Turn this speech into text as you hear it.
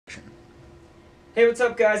Hey, what's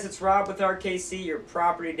up, guys? It's Rob with RKC, your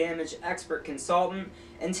property damage expert consultant.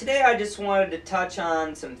 And today I just wanted to touch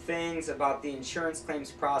on some things about the insurance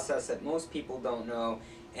claims process that most people don't know.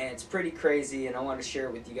 And it's pretty crazy, and I want to share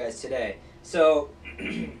it with you guys today. So,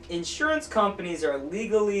 insurance companies are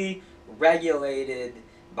legally regulated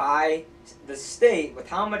by the state with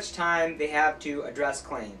how much time they have to address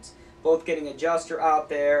claims, both getting an adjuster out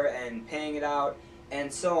there and paying it out,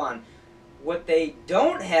 and so on. What they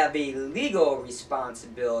don't have a legal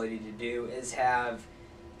responsibility to do is have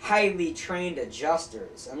highly trained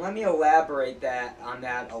adjusters. And let me elaborate on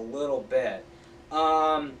that a little bit.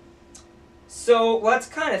 Um, so let's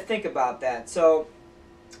kind of think about that. So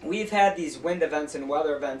we've had these wind events and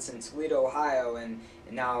weather events in Toledo, Ohio, and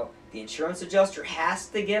now the insurance adjuster has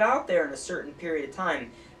to get out there in a certain period of time.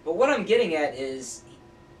 But what I'm getting at is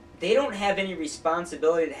they don't have any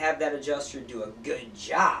responsibility to have that adjuster do a good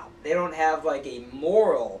job. They don't have like a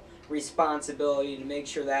moral responsibility to make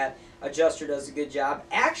sure that adjuster does a good job.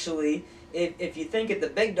 Actually, if you think of the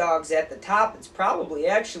big dogs at the top, it's probably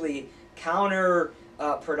actually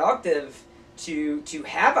counterproductive to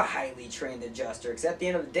have a highly trained adjuster, because at the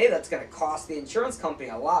end of the day, that's going to cost the insurance company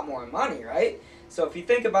a lot more money, right? So if you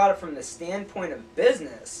think about it from the standpoint of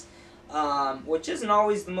business, which isn't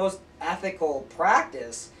always the most ethical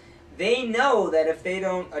practice, they know that if they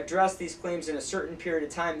don't address these claims in a certain period of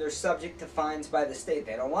time, they're subject to fines by the state.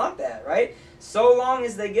 They don't want that, right? So long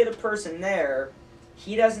as they get a person there,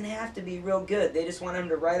 he doesn't have to be real good. They just want him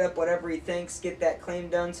to write up whatever he thinks, get that claim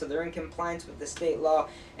done so they're in compliance with the state law.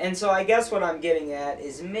 And so I guess what I'm getting at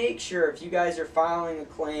is make sure if you guys are filing a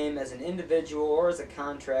claim as an individual or as a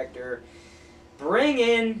contractor, bring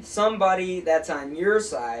in somebody that's on your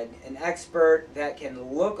side, an expert that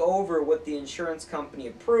can look over what the insurance company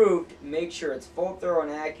approved, make sure it's full, thorough, and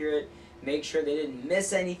accurate, make sure they didn't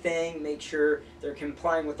miss anything, make sure they're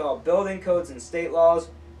complying with all building codes and state laws.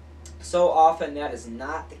 So often that is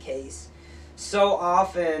not the case. So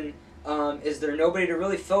often is there nobody to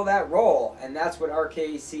really fill that role, and that's what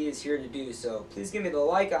RKC is here to do. So please give me the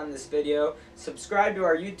like on this video, subscribe to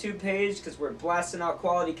our YouTube page because we're blasting out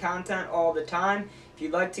quality content all the time. If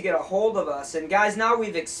you'd like to get a hold of us, and guys, now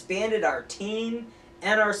we've expanded our team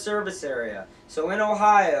and our service area. So in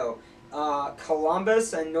Ohio,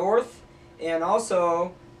 Columbus and north, and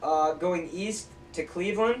also going east to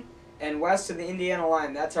Cleveland and west to the Indiana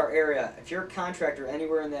line. That's our area. If you're a contractor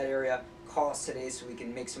anywhere in that area, call us today so we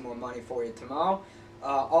can make some more money for you tomorrow.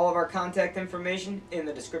 All of our contact information in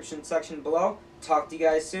the description section below. Talk to you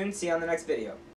guys soon. See you on the next video.